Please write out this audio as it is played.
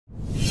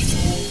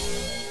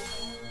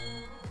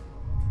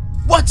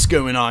What's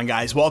going on,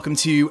 guys? Welcome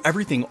to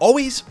Everything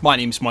Always. My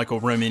name's Michael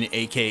Roman,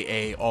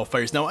 aka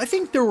Allfires. Now, I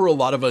think there were a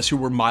lot of us who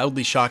were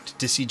mildly shocked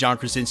to see John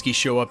Krasinski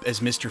show up as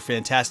Mr.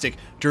 Fantastic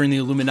during the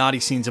Illuminati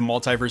scenes in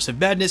Multiverse of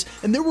Madness,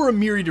 and there were a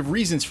myriad of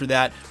reasons for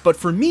that, but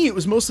for me it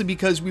was mostly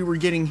because we were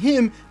getting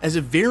him as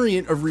a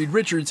variant of Reed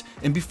Richards,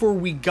 and before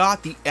we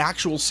got the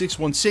actual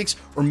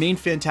 616 or main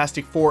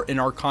Fantastic Four in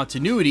our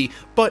continuity.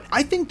 But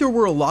I think there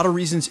were a lot of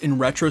reasons in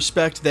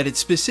retrospect that it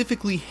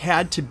specifically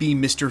had to be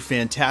Mr.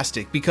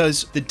 Fantastic,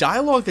 because the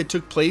dialogue that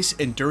took place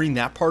and during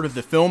that part of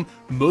the film,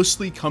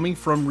 mostly coming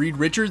from Reed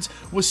Richards,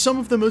 was some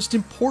of the most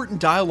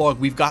important dialogue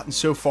we've gotten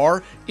so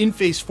far in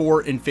Phase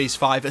 4 and Phase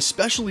 5,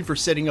 especially for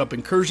setting up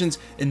incursions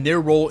and their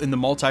role in the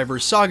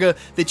Multiverse saga,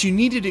 that you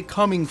needed it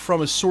coming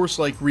from a source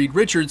like Reed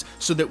Richards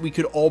so that we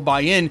could all buy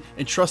in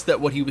and trust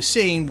that what he was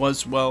saying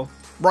was, well,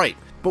 right.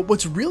 But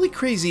what's really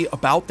crazy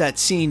about that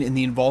scene and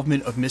the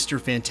involvement of Mr.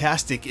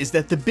 Fantastic is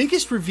that the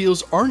biggest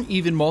reveals aren't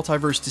even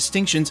multiverse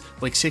distinctions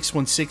like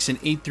 616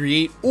 and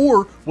 838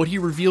 or what he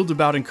revealed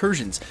about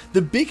incursions.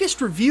 The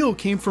biggest reveal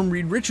came from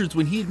Reed Richards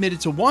when he admitted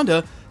to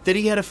Wanda that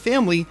he had a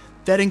family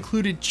that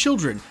included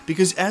children,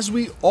 because as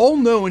we all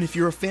know, and if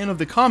you're a fan of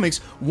the comics,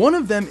 one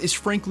of them is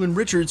Franklin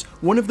Richards,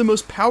 one of the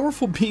most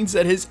powerful beings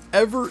that has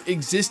ever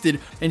existed,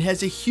 and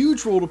has a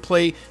huge role to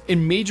play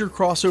in major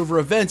crossover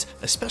events,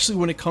 especially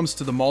when it comes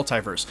to the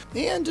multiverse,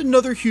 and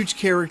another huge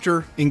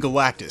character in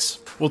Galactus.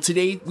 Well,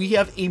 today we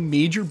have a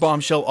major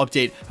bombshell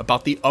update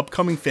about the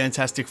upcoming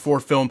Fantastic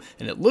Four film,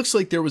 and it looks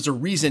like there was a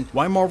reason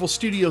why Marvel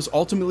Studios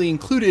ultimately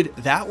included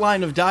that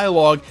line of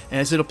dialogue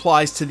as it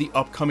applies to the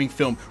upcoming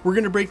film. We're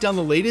going to break down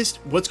the latest,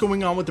 what's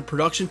going on with the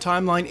production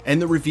timeline,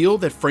 and the reveal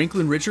that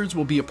Franklin Richards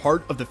will be a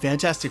part of the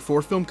Fantastic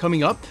Four film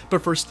coming up.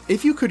 But first,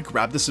 if you could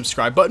grab the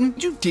subscribe button. We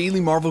do daily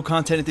Marvel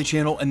content at the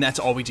channel, and that's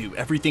all we do.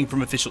 Everything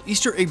from official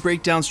Easter egg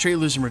breakdowns,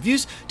 trailers, and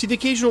reviews to the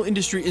occasional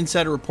industry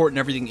insider report and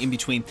everything in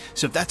between.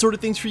 So if that sort of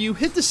thing's for you,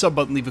 hit the sub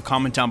button, leave a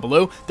comment down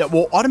below. That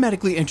will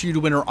automatically enter you to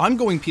win our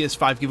ongoing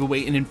PS5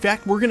 giveaway, and in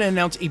fact, we're going to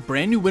announce a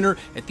brand new winner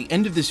at the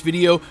end of this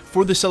video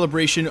for the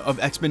celebration of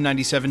X-Men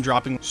 97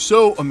 dropping.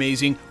 So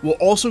amazing. We'll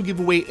also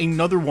give away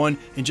another one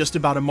in just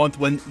about a month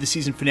when the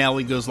season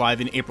finale goes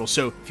live in April.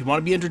 So if you want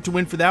to be entered to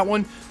win for that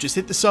one, just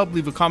hit the sub,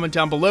 leave a comment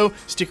down below,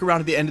 stick around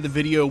at the end of the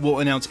video, we'll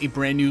announce a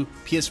brand new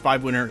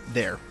PS5 winner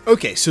there.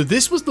 Okay, so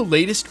this was the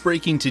latest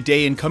breaking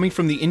today, and coming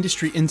from the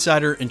industry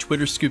insider and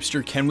Twitter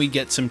scoopster Can We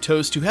Get Some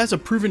Toast, who has a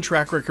proven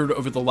track record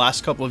over the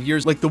last couple of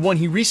years, like the one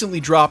he recently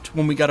dropped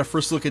when we got a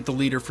first look at the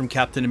leader from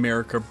Captain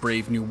America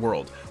Brave New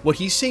World. What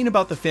he's saying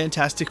about the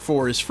Fantastic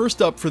Four is,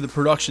 first up, for the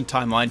production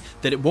timeline,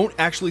 that it won't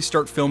actually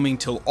start filming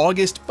till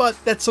August, but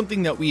that's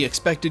something that we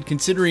expected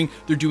considering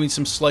they're doing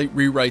some slight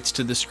rewrites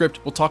to the script.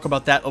 We'll talk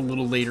about that a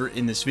little later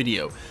in this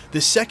video.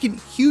 The second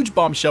huge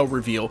bombshell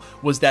reveal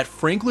was that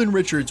Franklin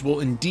Richards will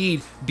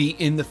indeed be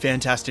in the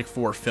Fantastic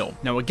Four film.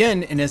 Now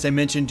again, and as I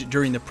mentioned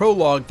during the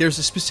prologue, there's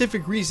a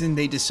specific reason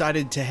they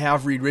decided to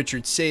have Reed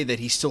Richards say that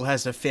he still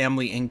has a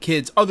family and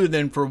kids, other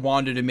than for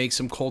Wanda to make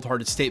some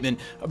cold-hearted statement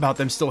about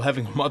them still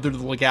having a mother to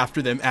look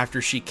after them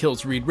after she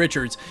kills Reed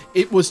Richards.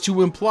 It was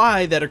to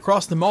imply that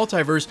across the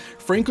multiverse,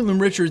 Franklin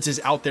Richards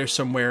is out there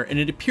somewhere, and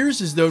it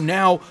appears as though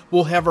now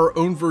we'll have our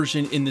own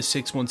version in the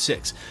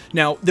 616.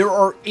 Now, there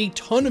are a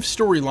ton of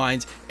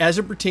storylines as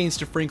it pertains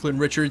to Franklin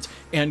Richards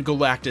and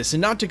Galactus,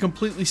 and not to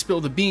completely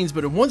spill the beans,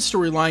 but in one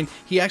storyline,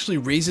 he actually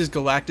raises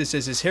Galactus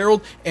as his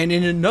herald, and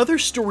in another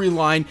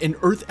storyline, an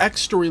Earth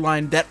X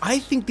storyline that I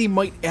think they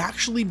might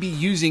actually be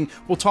using,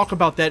 we'll talk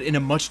about that in a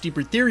much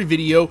deeper theory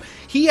video,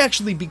 he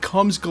actually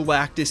becomes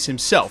Galactus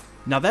himself.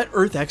 Now that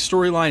Earth X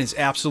storyline is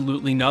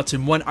absolutely nuts,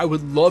 and one I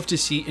would love to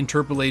see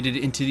interpolated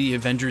into the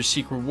Avengers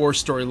Secret War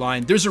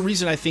storyline. There's a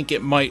reason I think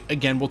it might.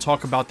 Again, we'll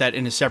talk about that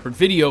in a separate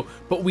video,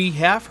 but we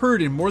have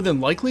heard, and more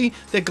than likely,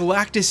 that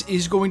Galactus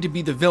is going to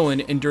be the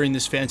villain and during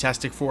this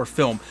Fantastic Four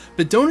film.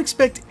 But don't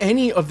expect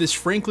any of this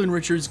Franklin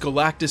Richards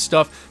Galactus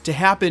stuff to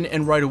happen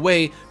and right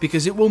away,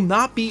 because it will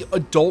not be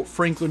adult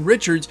Franklin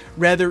Richards,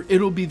 rather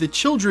it'll be the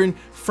children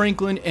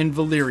Franklin and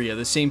Valeria,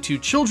 the same two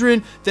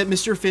children that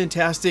Mr.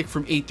 Fantastic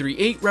from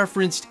 838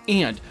 referenced,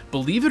 and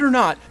believe it or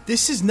not,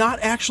 this is not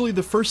actually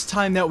the first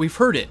time that we've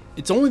heard it.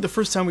 It's only the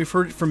first time we've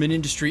heard it from an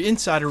industry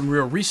insider and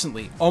real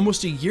recently.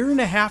 Almost a year and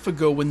a half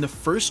ago, when the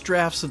first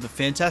drafts of the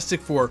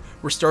Fantastic Four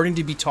were starting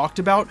to be talked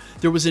about,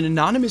 there was an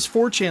anonymous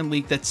 4chan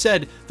leak that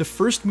said the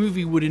first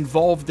movie would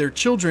involve their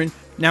children.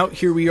 Now,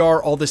 here we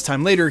are all this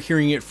time later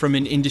hearing it from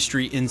an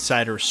industry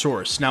insider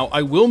source. Now,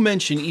 I will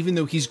mention, even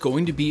though he's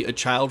going to be a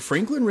child,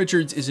 Franklin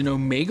Richards is an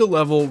Omega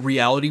level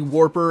reality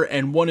warper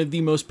and one of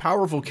the most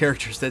powerful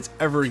characters that's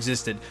ever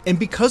existed. And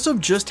because of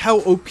just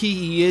how OP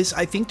he is,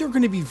 I think they're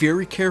going to be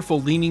very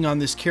careful leaning on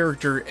this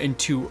character and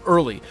too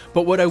early.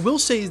 But what I will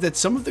say is that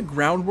some of the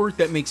groundwork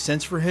that makes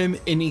sense for him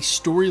in a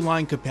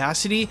storyline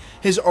capacity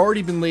has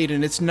already been laid,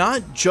 and it's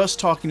not just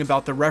talking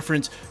about the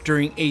reference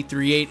during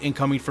 838 and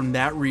coming from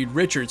that Reed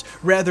Richards.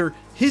 Rather,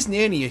 his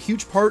nanny, a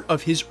huge part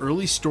of his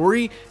early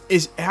story,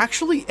 is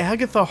actually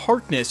Agatha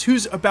Harkness,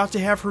 who's about to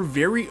have her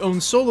very own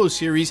solo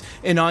series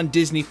and on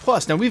Disney+.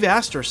 Now, we've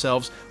asked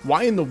ourselves,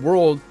 why in the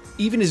world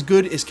even as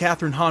good as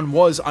Catherine Hahn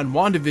was on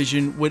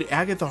WandaVision, would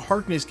Agatha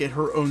Harkness get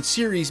her own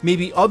series,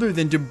 maybe other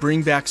than to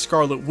bring back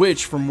Scarlet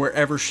Witch from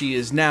wherever she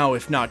is now,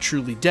 if not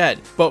truly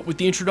dead? But with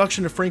the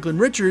introduction of Franklin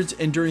Richards,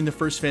 and during the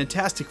first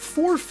Fantastic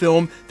Four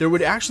film, there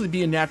would actually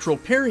be a natural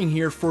pairing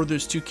here for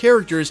those two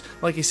characters.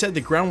 Like I said,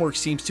 the groundwork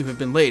seems to have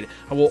been laid.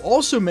 I will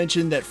also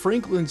mention that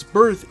Franklin's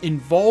birth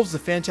involves the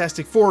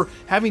Fantastic Four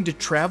having to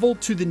travel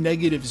to the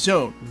negative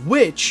zone,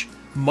 which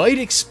might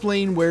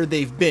explain where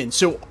they've been.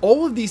 So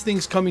all of these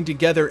things coming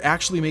together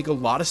actually make a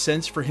lot of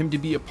sense for him to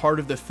be a part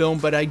of the film,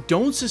 but I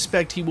don't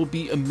suspect he will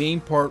be a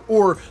main part,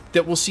 or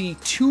that we'll see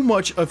too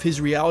much of his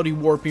reality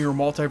warping or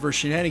multiverse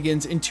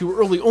shenanigans in too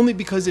early, only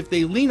because if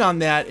they lean on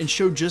that and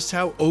show just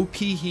how OP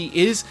he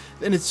is,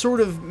 then it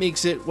sort of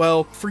makes it,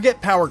 well, forget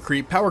power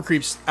creep. Power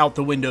creep's out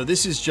the window.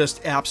 This is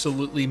just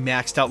absolutely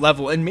maxed out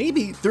level, and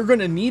maybe they're going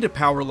to need a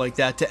power like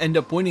that to end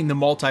up winning the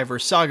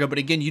Multiverse Saga, but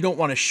again, you don't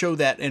want to show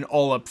that in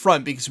all up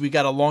front because we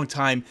got a long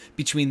time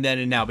between then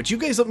and now. But you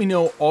guys let me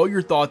know all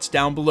your thoughts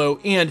down below,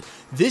 and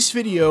this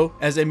video,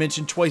 as I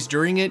mentioned twice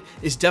during it,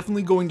 is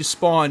definitely going to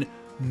spawn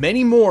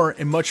many more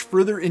and much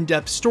further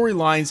in-depth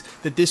storylines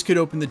that this could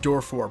open the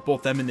door for,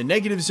 both them in the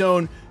negative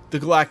zone, the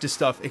Galactus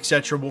stuff,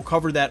 etc. We'll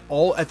cover that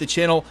all at the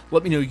channel.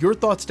 Let me know your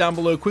thoughts down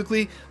below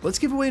quickly. Let's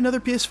give away another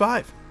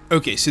PS5.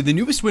 Okay, so the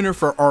newest winner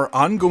for our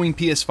ongoing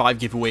PS5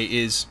 giveaway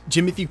is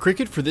Jimothy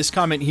Cricket for this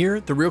comment here.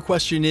 The real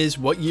question is,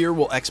 what year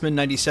will X-Men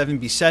 97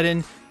 be set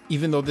in?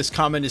 Even though this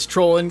comment is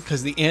trolling,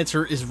 because the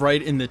answer is right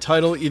in the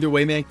title. Either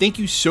way, man, thank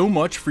you so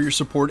much for your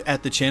support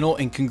at the channel,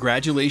 and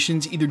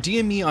congratulations. Either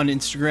DM me on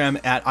Instagram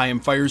at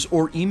IamFires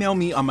or email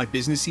me on my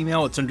business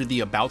email. It's under the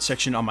About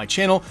section on my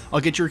channel.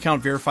 I'll get your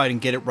account verified and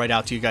get it right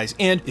out to you guys.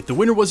 And if the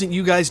winner wasn't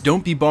you guys,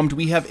 don't be bummed.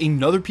 We have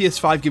another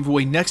PS5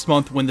 giveaway next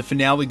month when the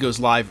finale goes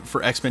live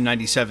for X-Men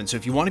 97. So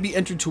if you want to be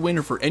entered to win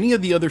or for any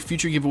of the other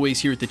future giveaways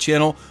here at the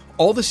channel,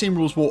 all the same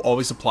rules will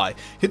always apply.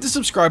 Hit the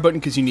subscribe button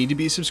because you need to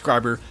be a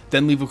subscriber,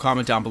 then leave a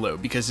comment down below,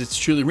 because it's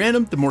truly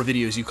random. The more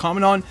videos you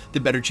comment on,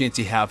 the better chance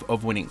you have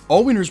of winning.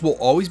 All winners will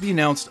always be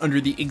announced under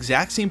the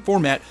exact same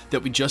format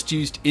that we just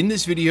used in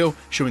this video,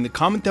 showing the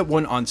comment that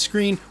won on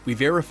screen. We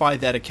verify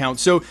that account.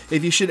 So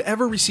if you should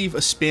ever receive a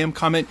spam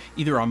comment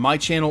either on my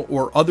channel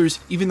or others,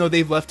 even though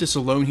they've left us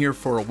alone here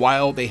for a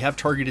while, they have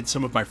targeted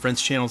some of my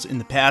friends' channels in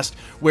the past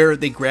where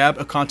they grab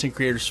a content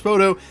creator's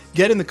photo,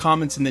 get in the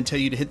comments, and then tell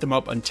you to hit them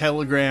up on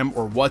Telegram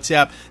or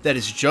WhatsApp. That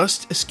is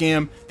just a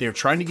scam. They are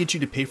trying to get you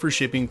to pay for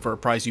shipping for a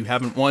prize you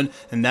haven't won,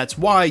 and that's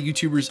why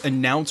YouTubers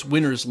announce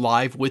winners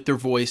live with their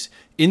voice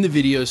in the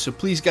videos. So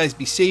please guys,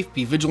 be safe,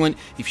 be vigilant.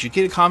 If you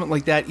get a comment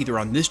like that either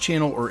on this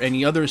channel or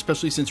any other,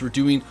 especially since we're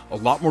doing a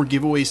lot more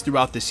giveaways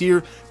throughout this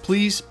year,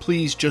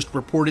 please just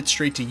report it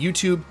straight to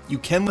YouTube. You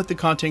can let the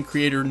content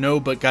creator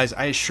know, but guys,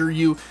 I assure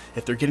you,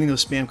 if they're getting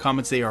those spam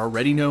comments, they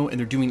already know, and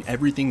they're doing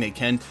everything they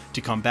can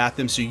to combat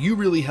them. So you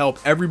really help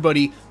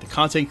everybody, the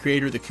content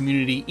creator, the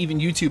community, even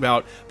YouTube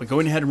out, by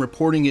going ahead and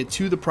reporting it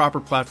to the proper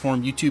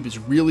platform. YouTube is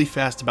really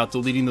fast about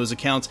deleting those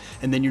accounts,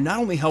 and then you're not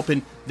only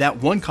helping that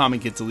one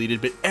comment get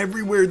deleted, but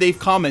everywhere they've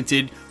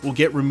commented will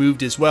get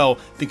removed as well.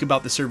 Think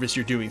about the service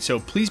you're doing. So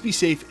please be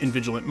safe and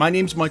vigilant. My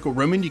name's Michael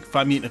Roman. You can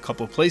find me in a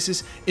couple of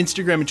places,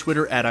 Instagram and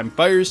Twitter at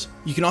IamFires.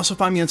 You can also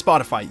find me on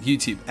Spotify,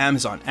 YouTube,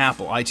 Amazon,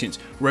 Apple, iTunes,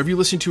 wherever you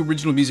listen to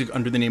original music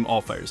under the name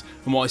AllFires.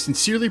 And while I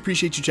sincerely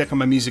appreciate you checking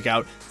my music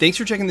out, thanks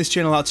for checking this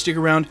channel out. Stick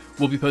around.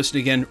 We'll be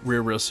posting again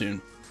real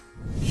soon.